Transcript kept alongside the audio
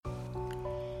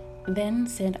Then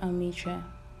said Amitra,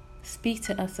 "Speak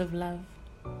to us of love."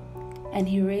 And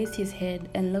he raised his head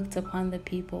and looked upon the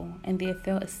people, and there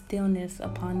fell a stillness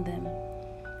upon them.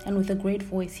 And with a great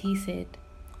voice he said,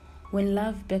 "When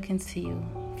love beckons to you,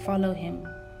 follow him.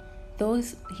 Though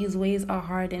his ways are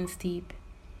hard and steep.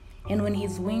 And when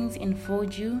his wings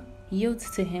enfold you, yield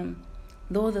to him,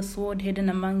 though the sword hidden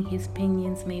among his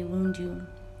pinions may wound you.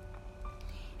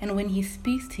 And when he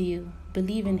speaks to you,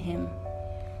 believe in him,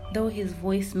 though his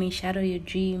voice may shadow your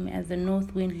dream as the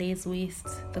north wind lays waste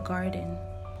the garden.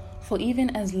 For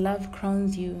even as love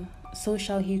crowns you, so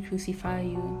shall he crucify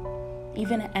you.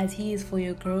 Even as he is for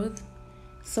your growth,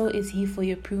 so is he for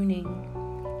your pruning.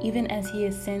 Even as he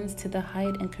ascends to the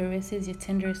height and caresses your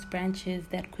tenderest branches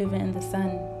that quiver in the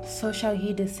sun, so shall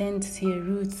he descend to your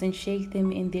roots and shake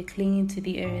them in their clinging to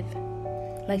the earth.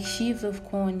 Like sheaves of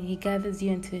corn, he gathers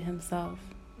you into himself.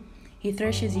 He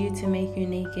threshes you to make you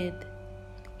naked.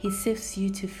 He sifts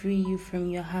you to free you from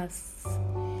your husks.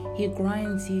 He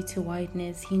grinds you to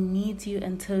whiteness. He kneads you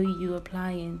until you are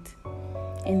pliant.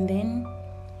 And then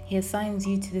he assigns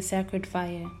you to the sacred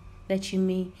fire, that you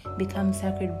may become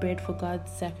sacred bread for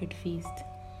God's sacred feast.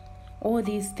 All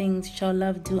these things shall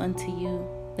love do unto you,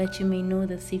 that you may know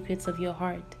the secrets of your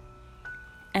heart,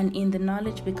 and in the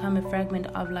knowledge become a fragment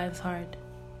of life's heart.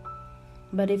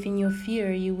 But if in your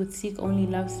fear you would seek only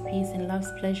love's peace and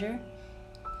love's pleasure,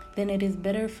 then it is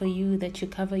better for you that you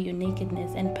cover your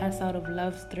nakedness and pass out of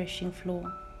love's threshing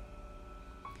floor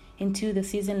into the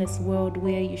seasonless world,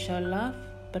 where you shall laugh,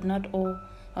 but not all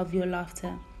of your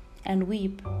laughter, and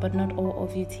weep, but not all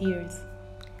of your tears.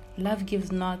 Love gives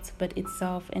not but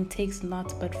itself, and takes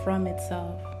not but from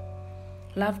itself.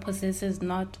 Love possesses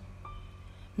not,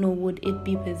 nor would it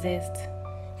be possessed,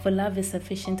 for love is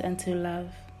sufficient unto love.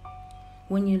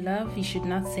 When you love, you should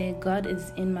not say, "God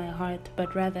is in my heart,"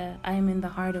 but rather, "I am in the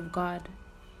heart of God."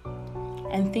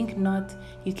 And think not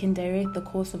you can direct the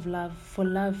course of love, for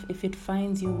love, if it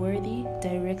finds you worthy,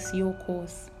 directs your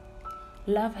course.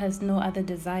 Love has no other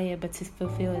desire but to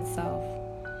fulfill itself.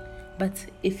 But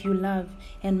if you love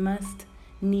and must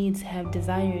needs have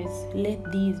desires, let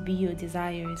these be your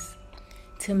desires,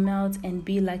 to melt and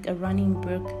be like a running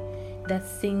brook that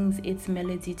sings its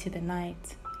melody to the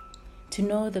night, to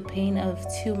know the pain of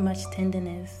too much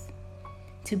tenderness,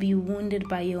 to be wounded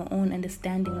by your own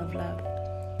understanding of love,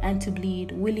 and to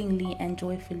bleed willingly and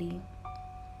joyfully,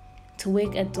 to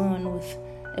wake at dawn with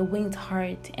a winged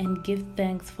heart and give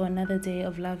thanks for another day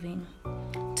of loving,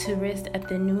 to rest at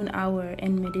the noon hour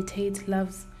and meditate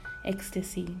love's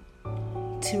ecstasy,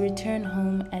 to return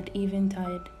home at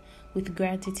eventide with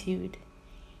gratitude,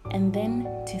 and then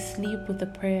to sleep with a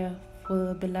prayer for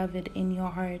the beloved in your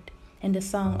heart and a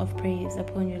song of praise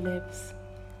upon your lips.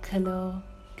 Khalil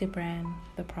Gibran,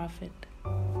 the prophet.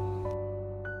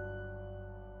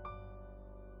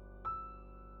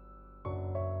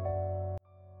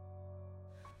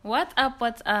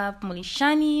 What's up,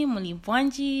 Mulishani,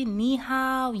 Mulibwanji,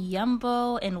 Nihao,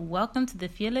 Yumbo, and welcome to the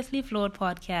Fearlessly Flawed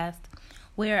Podcast,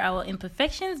 where our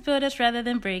imperfections build us rather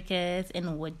than break us,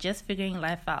 and we're just figuring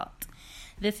life out.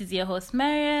 This is your host,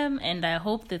 Mariam, and I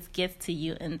hope this gets to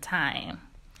you in time.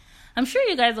 I'm sure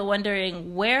you guys are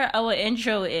wondering where our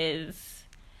intro is.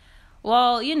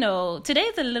 Well,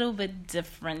 today's a little bit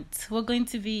different. We're going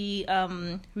to be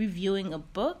reviewing a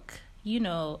book.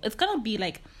 It's going to be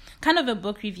like kind of a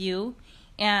book review.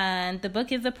 And the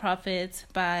book is The Prophet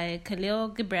by Khalil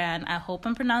Gibran. I hope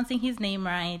I'm pronouncing his name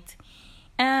right.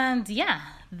 And yeah,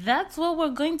 that's what we're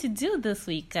going to do this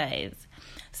week, guys.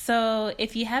 So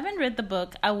if you haven't read the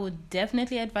book, I would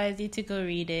definitely advise you to go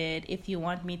read it. If you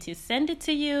want me to send it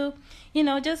to you,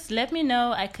 just let me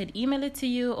know. I could email it to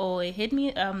you or hit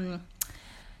me,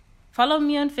 follow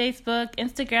me on Facebook,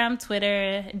 Instagram,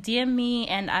 Twitter, DM me,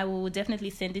 and I will definitely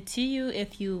send it to you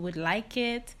if you would like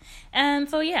it. And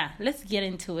so yeah, let's get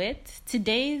into it.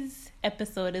 Today's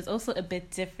episode is also a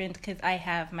bit different because I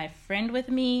have my friend with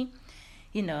me.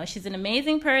 She's an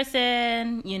amazing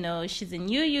person. She's a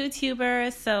new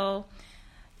YouTuber. So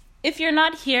if you're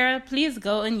not here, please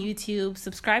go on YouTube,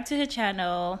 subscribe to her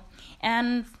channel,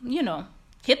 and,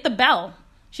 hit the bell.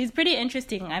 She's pretty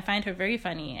interesting. I find her very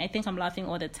funny. I think I'm laughing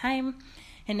all the time.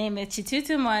 Her name is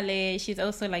Chitutu Mwale. She's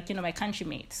also my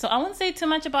countrymate. So I won't say too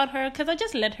much about her because I'll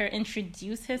just let her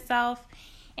introduce herself.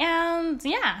 And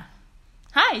yeah.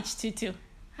 Hi, Chitutu.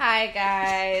 Hi,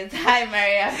 guys. Hi,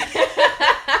 Maria.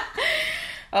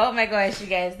 Oh my gosh, you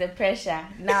guys, the pressure.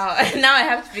 Now I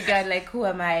have to figure out who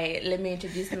am I? Let me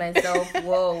introduce myself.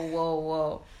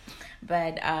 Whoa.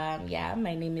 But yeah,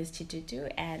 my name is Chitutu,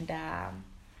 and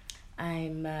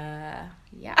I'm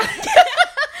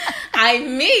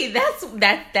I'm me.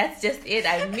 That's just it.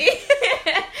 I'm me.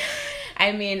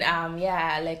 I mean,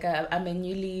 yeah, like I'm a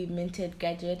newly minted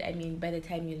graduate. I mean, by the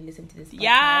time you listen to this podcast.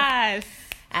 Yes.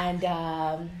 And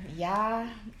yeah,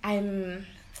 I'm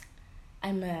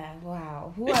a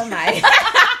wow. Who am I?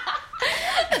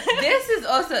 This is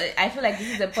also, I feel like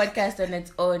this is a podcast on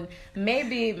its own.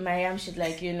 Maybe Mariam should,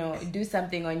 like, do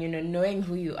something on, knowing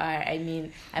who you are. I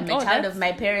mean, I'm a child of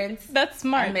my parents. That's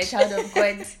smart. I'm a child of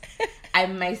God.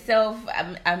 I'm myself.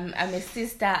 I'm a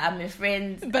sister. I'm a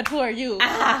friend. But who are you?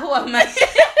 Who am I?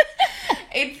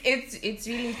 It's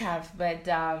really tough, but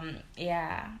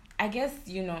yeah. I guess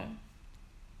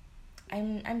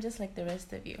I'm just like the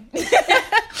rest of you.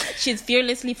 She's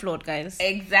fearlessly flawed, guys.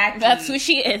 Exactly. That's who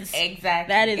she is.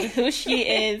 Exactly. That is who she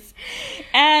is.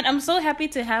 And I'm so happy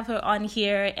to have her on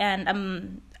here.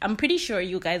 And I'm pretty sure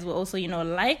you guys will also,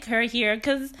 like her here,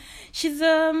 because she's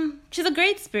a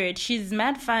great spirit. She's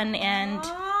mad fun and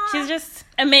she's just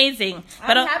amazing.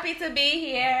 I'm happy to be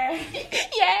here. Yay!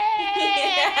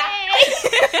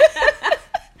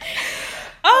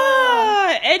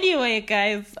 Anyway,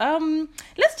 guys,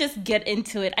 let's just get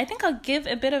into it. I think I'll give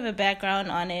a bit of a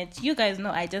background on it. You guys know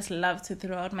I just love to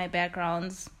throw out my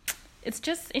backgrounds. It's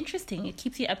just interesting. It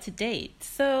keeps you up to date.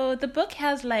 So the book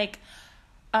has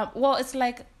it's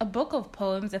like a book of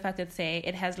poems, if I could say.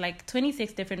 It has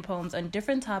 26 different poems on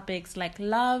different topics like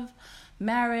love,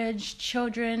 marriage,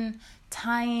 children,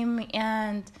 time,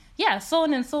 and so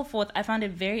on and so forth. I found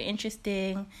it very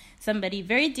interesting. Somebody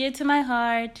very dear to my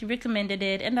heart recommended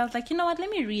it, and I was like, you know what,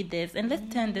 let me read this and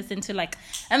let's turn this into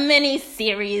a mini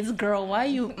series. Girl, why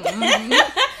you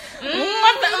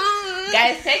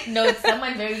Guys, take notes.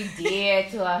 Someone very dear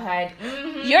to our heart.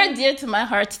 You're dear to my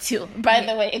heart too, by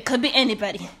the way. It could be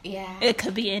anybody. Yeah, it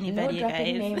could be anybody, no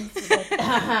guys. Names,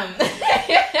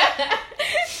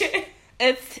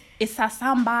 but, it's a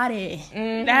somebody.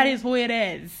 That is who it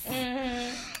is.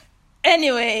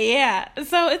 Anyway, yeah.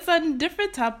 So it's on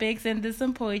different topics, and there's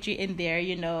some poetry in there.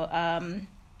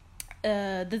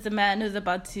 There's a man who's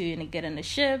about to get on a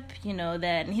ship.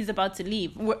 That he's about to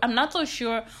leave. I'm not so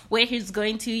sure where he's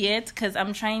going to yet, because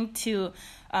I'm trying to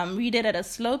read it at a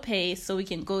slow pace so we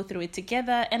can go through it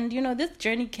together. And this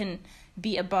journey can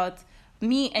be about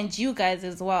me and you guys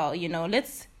as well.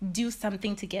 Let's do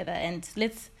something together and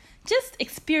let's just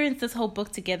experience this whole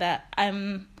book together.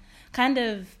 I'm kind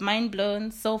of mind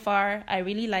blown so far. I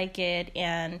really like it.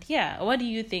 And yeah, what do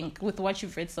you think with what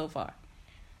you've read so far?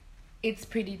 It's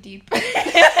pretty deep.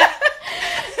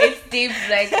 It's deep.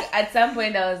 Like, at some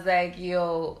point I was like,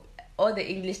 yo, all the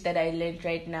English that I learned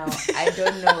right now, I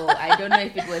don't know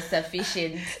if it was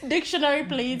sufficient. Dictionary,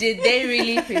 please. Did they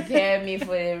really prepare me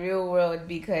for the real world?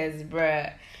 Because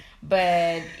bruh.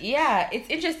 But yeah, it's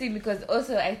interesting because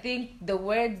also I think the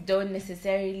words don't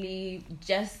necessarily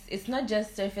it's not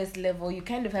just surface level. You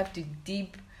kind of have to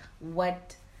deep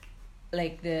what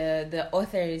the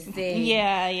author is saying.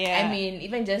 Yeah. I mean,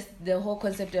 even just the whole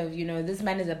concept of, this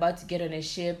man is about to get on a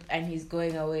ship and he's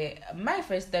going away. My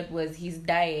first thought was he's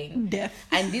dying. Death.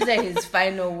 And these are his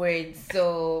final words.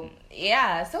 So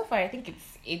yeah, so far I think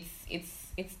it's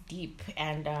deep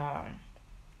and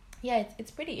it's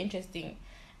pretty interesting.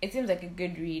 It seems like a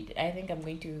good read. I think I'm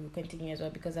going to continue as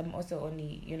well because I'm also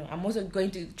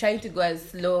going to try to go as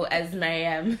slow as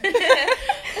Mariam.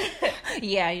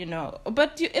 Yeah,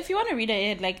 but if you want to read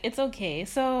it, it's okay.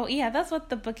 So yeah, that's what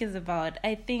the book is about.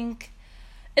 I think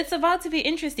it's about to be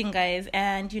interesting, guys.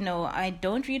 And I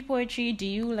don't read poetry. Do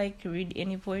you read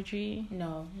any poetry?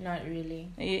 No, not really.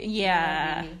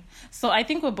 Yeah. Not really. So I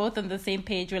think we're both on the same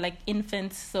page. We're like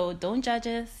infants, so don't judge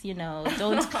us.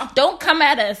 Don't come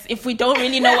at us if we don't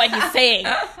really know what he's saying.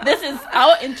 This is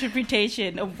our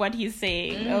interpretation of what he's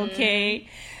saying. Okay.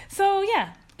 So yeah,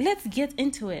 let's get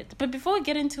into it. But before we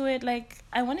get into it,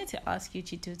 I wanted to ask you,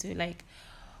 Chitutu,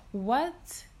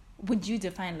 what would you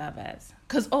define love as?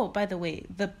 Because, by the way,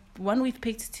 the one we've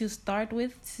picked to start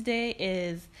with today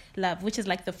is love, which is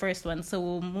the first one. So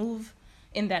we'll move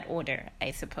in that order,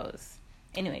 I suppose.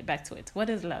 Anyway, back to it. What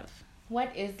is love?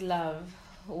 What is love?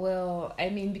 Well, I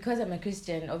mean, because I'm a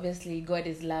Christian, obviously God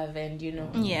is love and,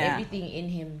 everything in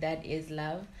him, that is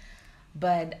love.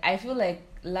 But I feel like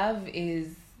love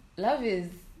is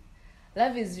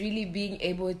really being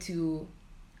able to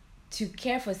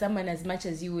care for someone as much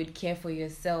as you would care for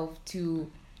yourself, to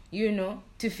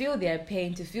feel their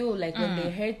pain, to feel like when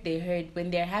they hurt,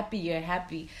 when they're happy, you're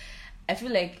happy. I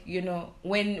feel like,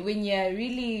 when you're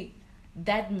really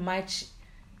that much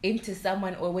into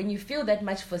someone, or when you feel that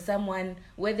much for someone,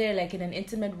 whether in an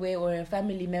intimate way or a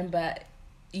family member,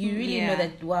 you really know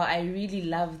that, wow, I really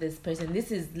love this person.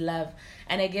 This is love.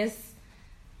 And I guess,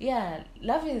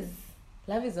 love is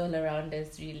all around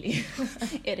us, really.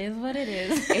 It is what it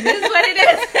is. It is what it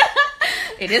is.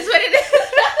 It is what it is.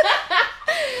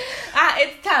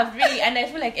 It's tough, really, and I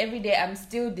feel like every day I'm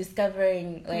still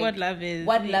discovering like what love is.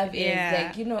 What love is,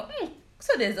 like, you know.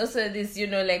 So there's also this, you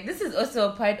know, like this is also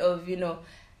a part of, you know,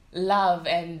 love,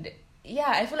 and yeah,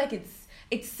 I feel like it's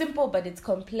simple but it's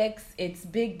complex, it's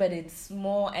big but it's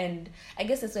small, and I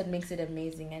guess that's what makes it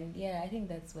amazing. And yeah, I think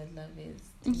that's what love is.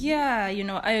 Yeah, you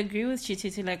know, I agree with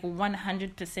Chititi like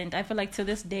 100%. I feel like to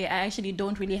this day I actually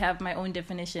don't really have my own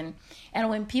definition, and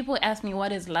when people ask me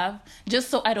what is love, just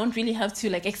so I don't really have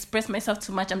to like express myself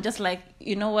too much, I'm just like,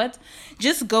 you know what,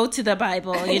 just go to the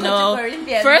Bible, you know, 1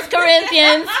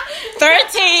 Corinthians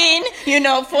 13, you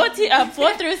know,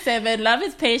 4-7. Love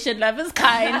is patient, love is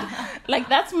kind. Like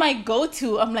that's my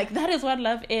go-to. I'm like, that is what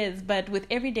love is. But with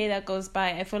every day that goes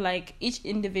by, I feel like each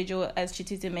individual, as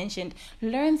Chititi mentioned,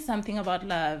 learns something about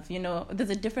love. You know, there's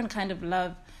a different kind of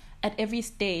love at every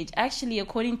stage. Actually,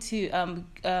 according to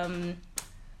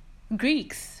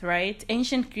Greeks, right?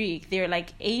 Ancient Greek, there are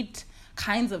like 8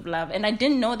 kinds of love, and I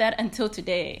didn't know that until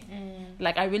today.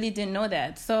 Like I really didn't know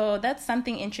that. So that's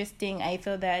something interesting. I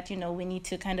feel that, you know, we need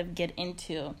to kind of get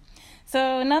into.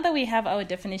 So now that we have our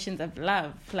definitions of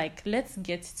love, like let's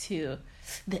get to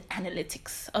the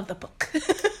analytics of the book.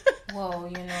 Whoa,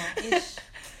 you know,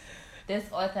 this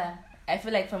author, I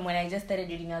feel like from when I just started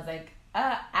reading, I was like,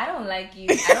 I don't like you.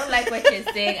 I don't like what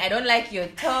you're saying. I don't like your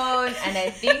tone. And I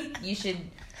think you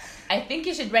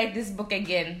should write this book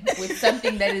again with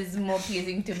something that is more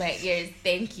pleasing to my ears.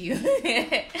 Thank you.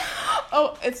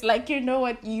 Oh, it's like, you know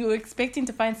what, you're expecting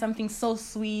to find something so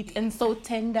sweet and so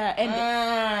tender,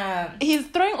 and he's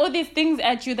throwing all these things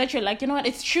at you that you're like, you know what,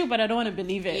 it's true, but I don't want to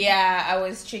believe it. Yeah, I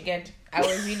was triggered. I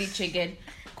was really triggered.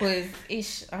 Because,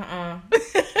 Please.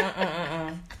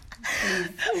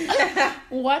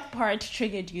 What part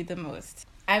triggered you the most?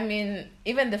 I mean,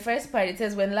 even the first part, it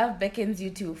says, when love beckons you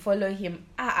to follow him.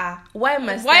 Why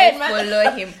must I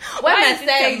follow him? Why must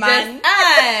I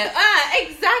just...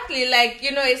 exactly. Like,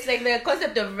 you know, it's like the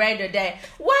concept of ride or die.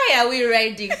 Why are we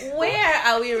riding? Where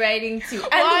are we riding to? And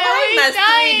why must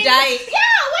we die?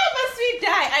 Yeah, why must we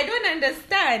die? I don't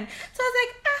understand. So I was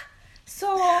like,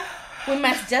 so... we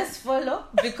must just follow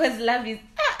because love is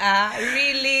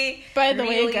really. By the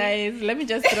way, guys, let me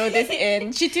just throw this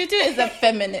in. Chitutu is a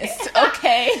feminist,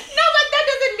 okay? No, but that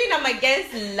doesn't mean I'm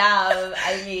against love.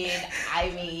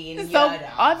 I mean. So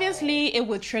obviously, it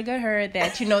would trigger her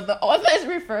that, you know, the author is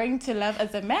referring to love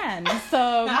as a man.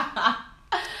 So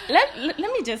let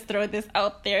me just throw this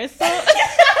out there. So.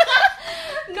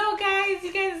 No, guys,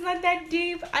 you guys, it's not that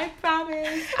deep. I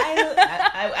promise.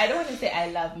 I don't want to say I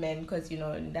love men because, you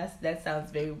know, that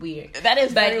sounds very weird. That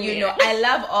is but very you weird. know, I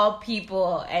love all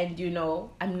people, and you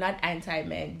know, I'm not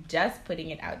anti-men. Just putting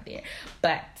it out there.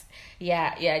 But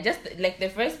yeah, just like the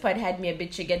first part had me a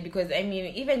bit triggered because I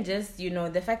mean, even just, you know,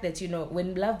 the fact that, you know,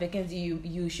 when love beckons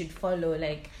you should follow.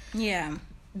 Like, yeah,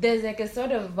 there's like a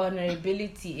sort of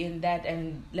vulnerability in that,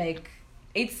 and like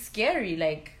it's scary.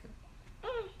 Like.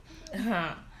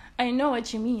 I know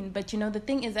what you mean, but you know, the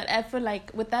thing is that I feel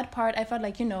like with that part, I felt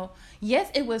like, you know, yes,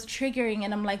 it was triggering,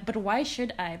 and I'm like, but why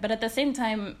should I? But at the same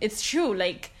time, it's true.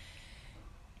 Like,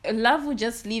 love will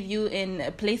just leave you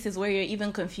in places where you're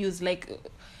even confused. Like,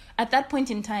 at that point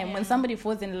in time, when somebody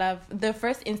falls in love, the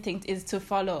first instinct is to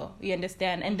follow. You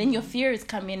understand? And then your fears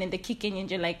come in and they kick in, and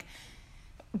you're like,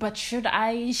 but should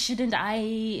I? Shouldn't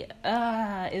I?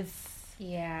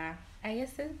 Yeah. I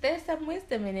guess there's some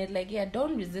wisdom in it. Like, yeah,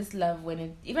 don't resist love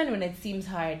even when it seems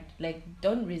hard. Like,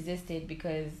 don't resist it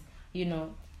because, you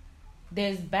know,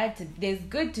 there's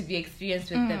good to be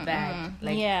experienced with the bad.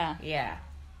 Like, yeah.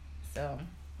 So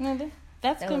no,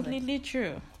 that's completely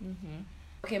true. Mm-hmm.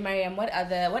 Okay, Mariam, what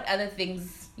other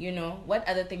things, you know, what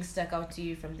other things stuck out to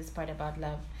you from this part about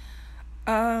love?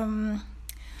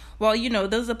 Well, you know,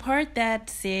 there's a part that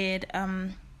said,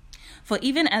 for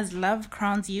even as love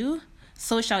crowns you,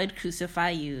 so shall it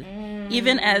crucify you.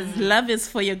 Even as love is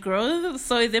for your growth,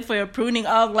 so is it for your pruning.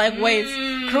 I was like, wait,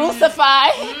 crucify?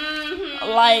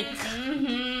 Like,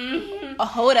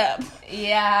 hold up.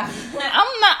 Yeah.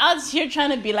 I'm not out here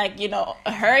trying to be like, you know,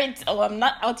 hurt, or I'm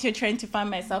not out here trying to find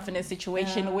myself in a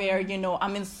situation where, you know,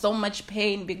 I'm in so much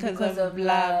pain because of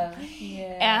love.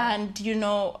 Yeah. And, you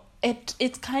know,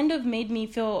 it kind of made me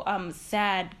feel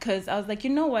sad because I was like, you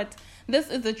know what? This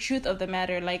is the truth of the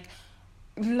matter. Like,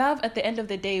 love at the end of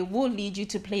the day will lead you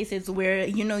to places where,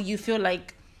 you know, you feel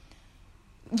like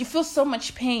you feel so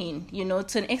much pain,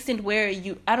 to an extent where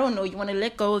you want to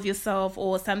let go of yourself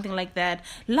or something like that.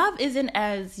 Love isn't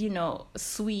as,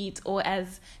 sweet or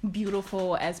as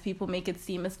beautiful as people make it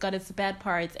seem. It's got its bad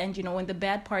parts. And, when the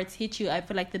bad parts hit you, I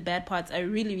feel like the bad parts are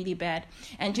really, really bad.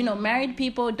 And, married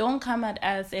people, don't come at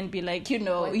us and be like,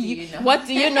 what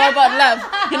do you know about love?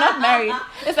 You're not married.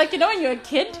 It's like, when you're a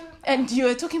kid and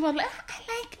you're talking about, like, I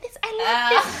like this, I love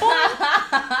this boy.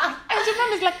 And your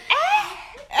mom is like,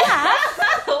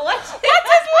 what is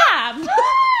love?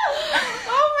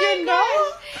 Oh my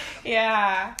God.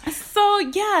 Yeah. So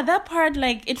yeah, that part,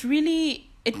 like, it really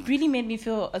made me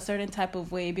feel a certain type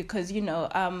of way because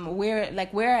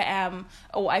where I am,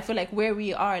 I feel like where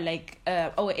we are, like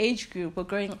our age group, we're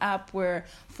growing up, we're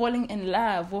falling in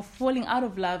love, we're falling out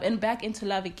of love and back into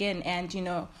love again, and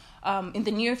in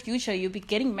the near future you'll be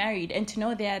getting married, and to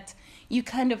know that you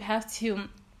kind of have to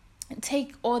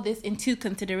take all this into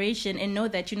consideration and know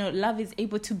that love is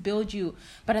able to build you,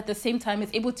 but at the same time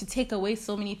it's able to take away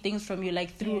so many things from you,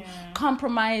 like through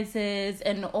compromises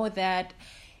and all that.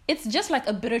 It's just like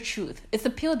a bitter truth. It's a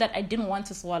pill that I didn't want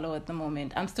to swallow at the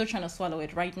moment. I'm still trying to swallow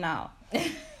it right now.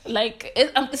 Like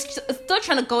it's still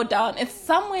trying to go down. It's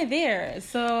somewhere there.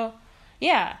 So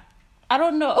yeah, I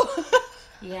don't know.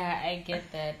 Yeah, I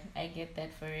get that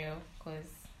for real, because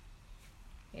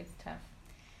it's tough.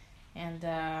 And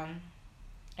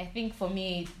I think for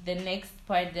me, the next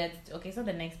part it's not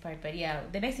the next part, but yeah,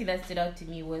 the next thing that stood out to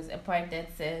me was a part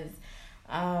that says,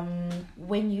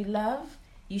 when you love,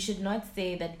 you should not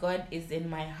say that God is in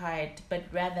my heart, but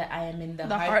rather I am in the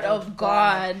heart of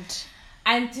God.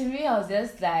 And to me, I was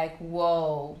just like,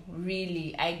 whoa,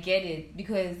 really? I get it.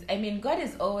 Because, God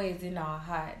is always in our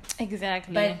heart.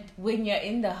 Exactly. But when you're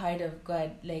in the heart of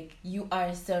God, like, you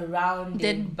are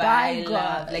surrounded by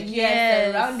love. Like, you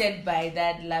are surrounded by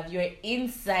that love. You're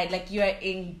inside, like, you are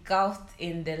engulfed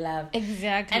in the love.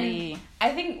 Exactly. And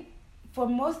I think for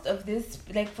most of this,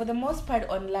 like, for the most part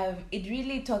on love, it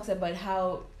really talks about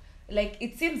how, like,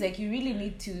 it seems like you really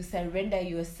need to surrender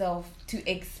yourself to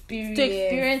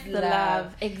experience the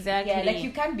love. Exactly. Yeah, like,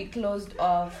 you can't be closed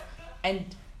off, and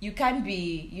you can't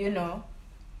be,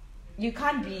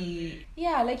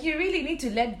 like, you really need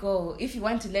to let go if you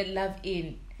want to let love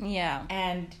in. Yeah.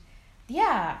 And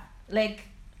yeah, like,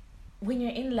 when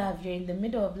you're in love, you're in the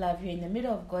middle of love, you're in the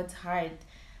middle of God's heart,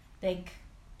 like,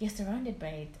 you're surrounded by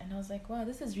it. And I was like, wow,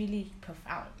 this is really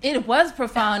profound. It was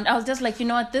profound. I was just like,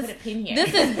 what, this, put a pin here.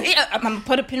 This is, I'm going to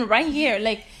put a pin right here.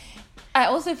 Like, I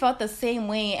also felt the same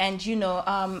way. And,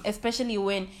 especially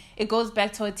when it goes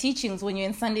back to our teachings, when you're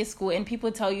in Sunday school and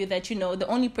people tell you that, the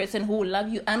only person who will love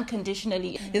you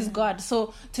unconditionally is God.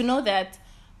 So to know that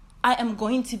I am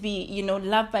going to be,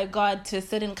 loved by God to a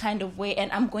certain kind of way,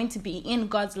 and I'm going to be in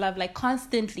God's love, like,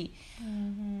 constantly.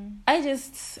 I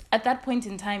just, at that point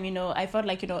in time, I felt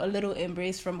like, a little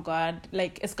embrace from God.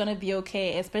 Like, it's going to be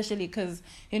okay, especially because,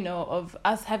 of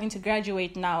us having to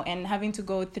graduate now and having to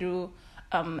go through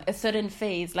a certain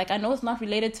phase. Like, I know it's not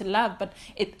related to love, but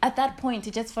at that point,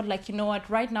 it just felt like, what,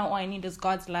 right now all I need is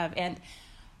God's love. And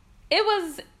it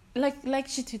was, like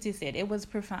Chitutu said, it was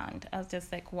profound. I was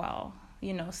just like, wow.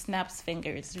 Snaps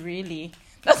fingers, really.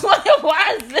 That's what it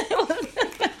was.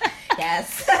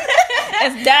 Yes.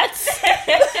 It's that.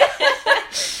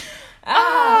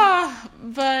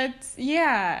 But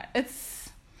yeah, it's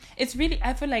really,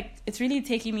 I feel like it's really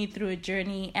taking me through a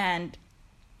journey, and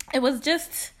it was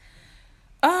just,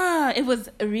 it was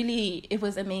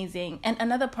amazing. And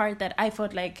another part that I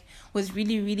felt like was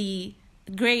really, really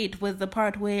great was the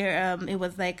part where it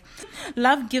was like,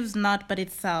 love gives not but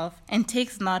itself, and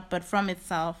takes not but from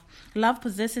itself. Love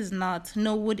possesses not,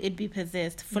 nor would it be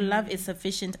possessed, for love is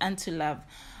sufficient unto love.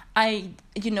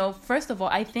 First of all,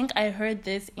 I think I heard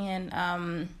this in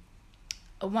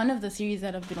one of the series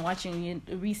that I've been watching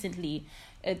recently.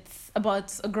 It's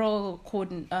about a girl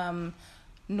called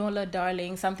Nola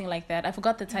Darling, something like that. I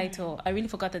forgot the title. I really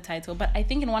forgot the title, but I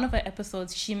think in one of her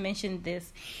episodes she mentioned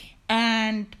this.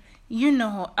 And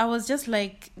I was just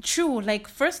like, true, like,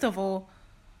 first of all,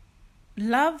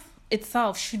 love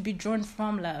itself should be drawn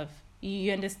from love.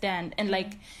 You understand? And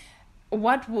like,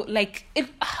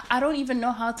 I don't even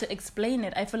know how to explain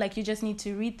it. I feel like you just need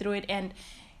to read through it, and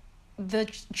the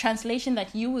translation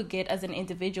that you will get as an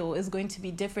individual is going to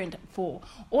be different for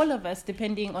all of us,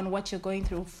 depending on what you're going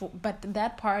through. But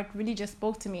that part really just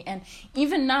spoke to me. And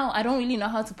even now, I don't really know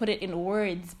how to put it in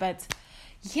words, but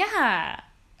yeah,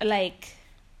 like,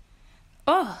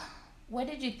 What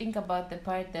did you think about the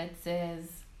part that says,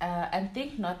 and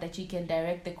think not that you can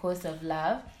direct the course of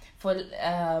love, for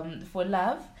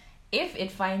love, if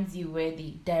it finds you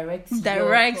worthy, directs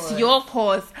your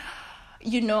course.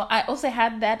 I also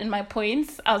had that in my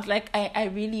points. I was like,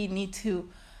 I really need to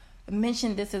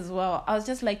mention this as well. I was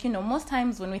just like, most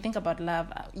times when we think about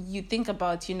love, you think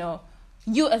about,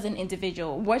 you as an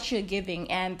individual, what you're giving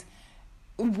and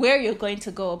where you're going to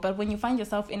go. But when you find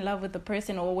yourself in love with the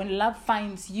person, or when love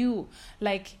finds you,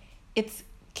 like, it's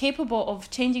capable of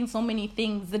changing so many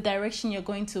things, the direction you're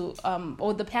going to,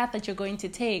 or the path that you're going to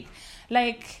take.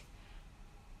 Like,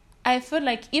 I feel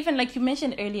like, even like you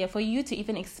mentioned earlier, for you to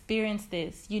even experience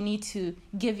this, you need to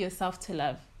give yourself to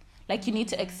love. Like, you need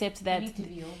to accept that. You need to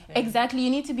be open. Exactly. You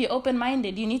need to be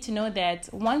open-minded. You need to know that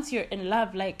once you're in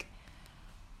love, like,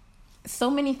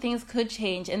 so many things could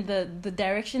change, and the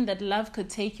direction that love could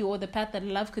take you, or the path that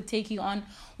love could take you on,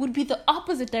 would be the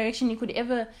opposite direction you could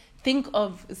ever think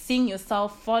of seeing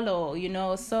yourself follow,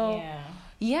 So,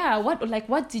 yeah,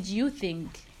 what did you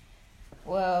think?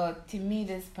 Well, to me,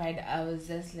 this part, I was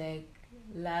just like,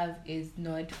 love is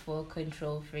not for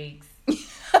control freaks.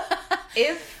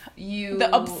 If you...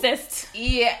 The obsessed.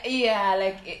 Yeah,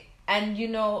 like... And,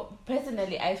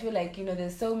 personally, I feel like,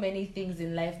 there's so many things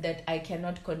in life that I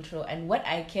cannot control. And what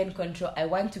I can control, I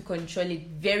want to control it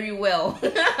very well.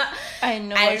 I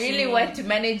know. I really want to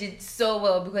manage it so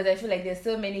well, because I feel like there's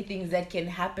so many things that can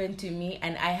happen to me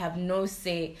and I have no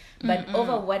say. But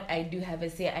over what I do have a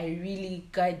say, I really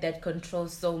guard that control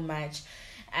so much.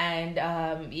 And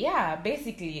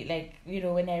basically, like,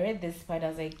 when I read this part, I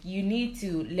was like, you need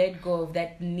to let go of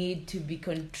that need to be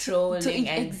controlling.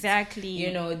 And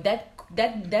exactly,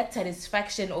 that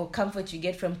satisfaction or comfort you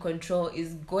get from control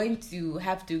is going to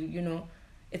have to,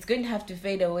 it's going to have to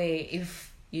fade away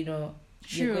if you're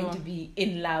going to be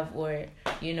in love, or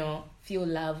feel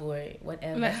love, or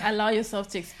whatever. Like, allow yourself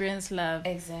to experience love.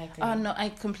 Exactly. Oh no, I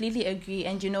completely agree.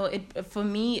 And it for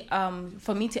me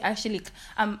to actually,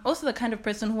 I'm also the kind of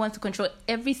person who wants to control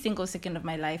every single second of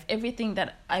my life. Everything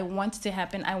that I want to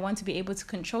happen, I want to be able to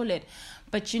control it.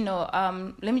 But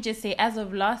let me just say, as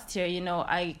of last year,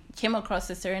 I came across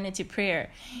the Serenity Prayer,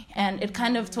 and it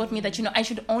kind of taught me that I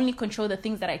should only control the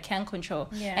things that I can control,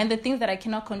 and the things that I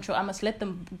cannot control, I must let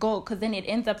them go, because then it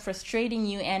ends up frustrating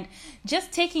you and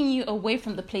just taking you away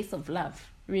from the place of love,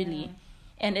 really.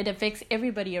 And it affects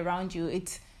everybody around you.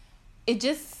 It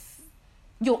just,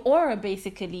 your aura,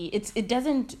 basically,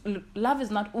 love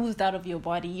is not oozed out of your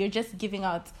body. You're just giving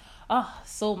out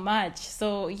so much.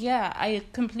 So yeah, I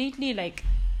completely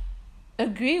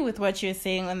agree with what you're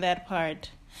saying on that part.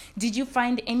 Did you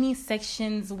find any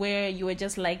sections where you were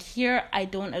just like, here, I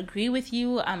don't agree with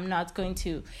you, I'm not going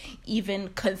to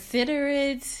even consider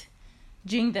it,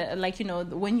 during the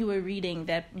when you were reading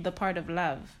the part of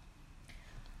love?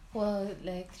 Well,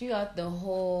 throughout the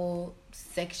whole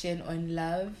section on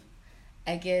love,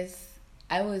 I guess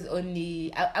I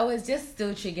was just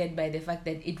still triggered by the fact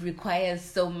that it requires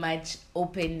so much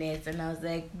openness, and I was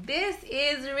like, this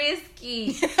is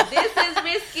risky. This is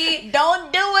risky.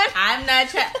 Don't do it. I'm not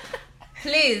trying.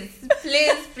 Please.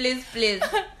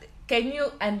 Can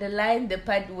you underline the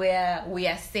part where we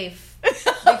are safe?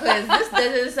 Because this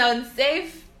doesn't sound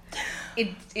safe.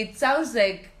 It sounds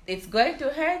like it's going to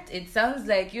hurt. It sounds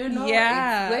like, we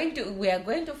are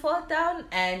going to fall down,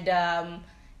 and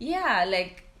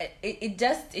it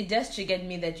just triggered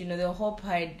me that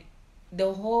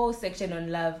the whole section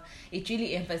on love, it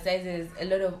really emphasizes a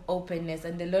lot of openness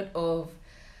and a lot of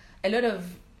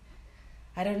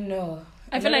I don't know.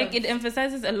 I feel like it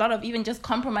emphasizes a lot of even just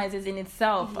compromises in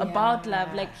itself about love.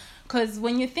 Because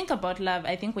when you think about love,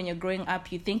 I think when you're growing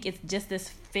up, you think it's just this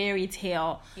fairy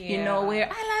tale, where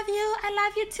I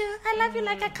love you too, I love you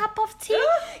like a cup of tea,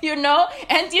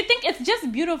 and you think it's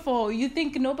just beautiful. You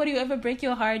think nobody will ever break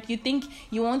your heart. You think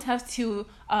you won't have to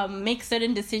make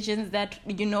certain decisions that,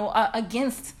 are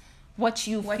against what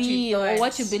you feel or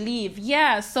what you believe.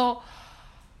 Yeah, so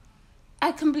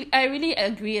I really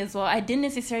agree as well. I didn't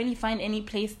necessarily find any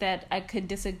place that I could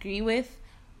disagree with.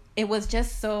 It was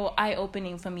just so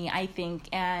eye-opening for me, I think,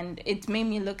 and it made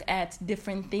me look at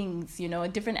different things,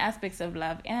 different aspects of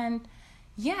love. And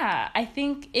yeah, I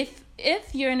think if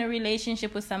you're in a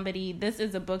relationship with somebody, this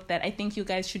is a book that I think you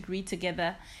guys should read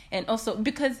together. And also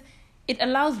because it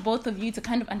allows both of you to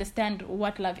kind of understand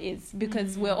what love is,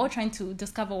 because we're all trying to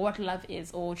discover what love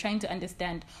is, or trying to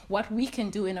understand what we can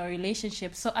do in our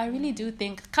relationship. So I really do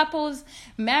think couples,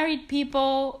 married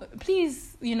people,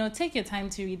 please, take your time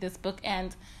to read this book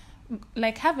and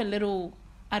have a little,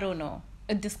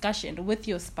 a discussion with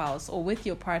your spouse or with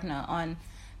your partner on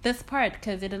this part,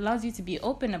 because it allows you to be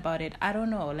open about it. I don't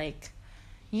know,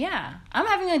 yeah, I'm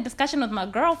having a discussion with my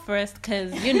girl first,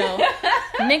 because,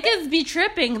 niggas be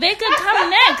tripping. They could come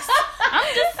next.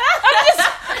 I'm just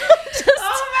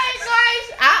oh my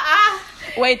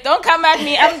gosh. Wait, don't come at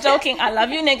me. I'm joking. I love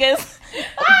you, niggas.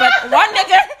 but one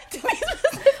nigga to be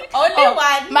specific. Only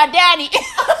one. My daddy.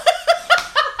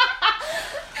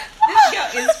 This girl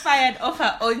is fired off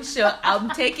her own show. I'm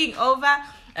taking over.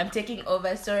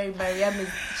 Sorry, Mariam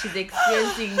she's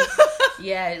experiencing.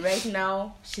 Yeah, right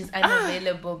now she's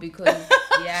unavailable because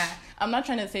I'm not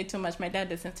trying to say too much. My dad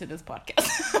listens to this podcast.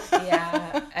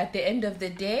 Yeah. At the end of the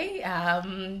day,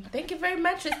 thank you very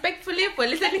much, respectfully, for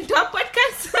listening to our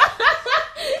podcast.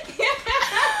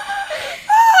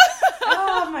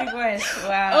 Oh my gosh!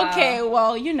 Wow. Okay,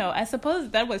 well, I suppose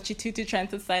that was Chitutu trying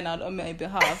to sign out on my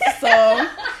behalf. So,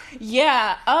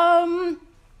 yeah.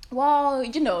 Well,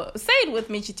 say it with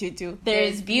me, Chitutu.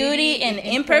 There's beauty in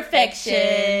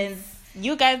imperfections.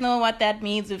 You guys know what that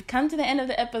means. We've come to the end of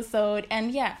the episode,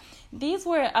 and these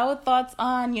were our thoughts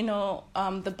on,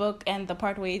 the book and the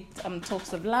part where it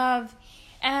talks of love.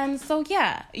 And so,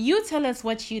 you tell us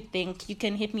what you think. You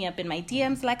can hit me up in my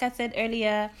DMs, like I said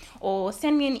earlier, or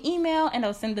send me an email and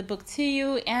I'll send the book to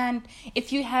you. And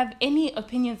if you have any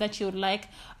opinions that you would like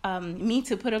me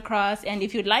to put across, and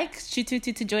if you'd like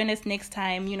Chitutu to join us next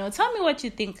time, tell me what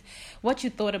you think, what you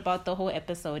thought about the whole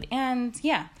episode. And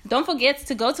don't forget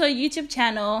to go to our YouTube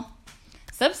channel,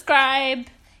 subscribe,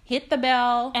 hit the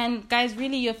bell, and guys,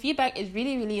 really, your feedback is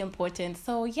really, really important.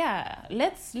 So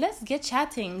let's get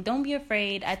chatting. Don't be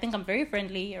afraid. I think I'm very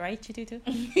friendly, right, Chitutu?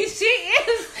 She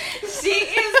is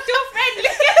too friendly.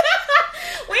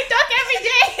 We talk every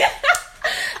day.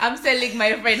 I'm selling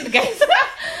my friend, guys.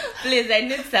 Please, I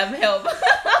need some help.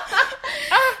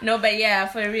 No, but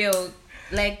for real,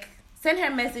 like, send her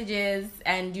messages,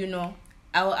 and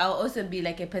I'll also be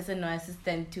like a personal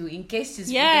assistant too, in case she's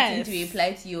forgetting to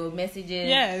reply to your messages.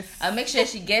 Yes. I'll make sure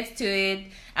she gets to it.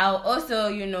 I'll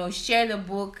also, share the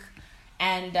book,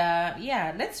 and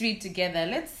let's read together.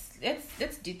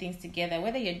 Let's do things together.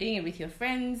 Whether you're doing it with your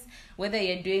friends, whether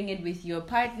you're doing it with your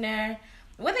partner,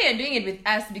 whether you're doing it with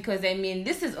us, because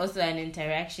this is also an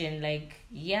interaction. Like,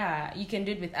 you can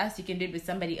do it with us, you can do it with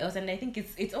somebody else, and I think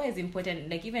it's always important.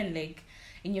 Like, even like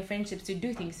in your friendships, to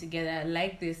do things together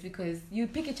like this, because you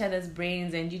pick each other's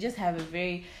brains and you just have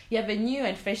a new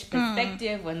and fresh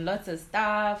perspective on lots of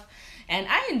stuff. And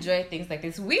I enjoy things like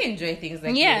this. We enjoy things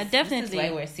like this. Yeah, definitely. This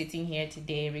is why we're sitting here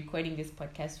today recording this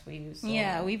podcast for you. So.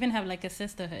 Yeah, we even have like a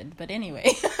sisterhood. But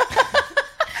anyway.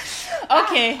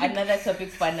 Okay. Another topic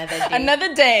for another day.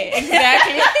 Another day,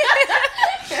 exactly.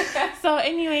 So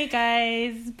anyway,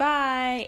 guys, bye.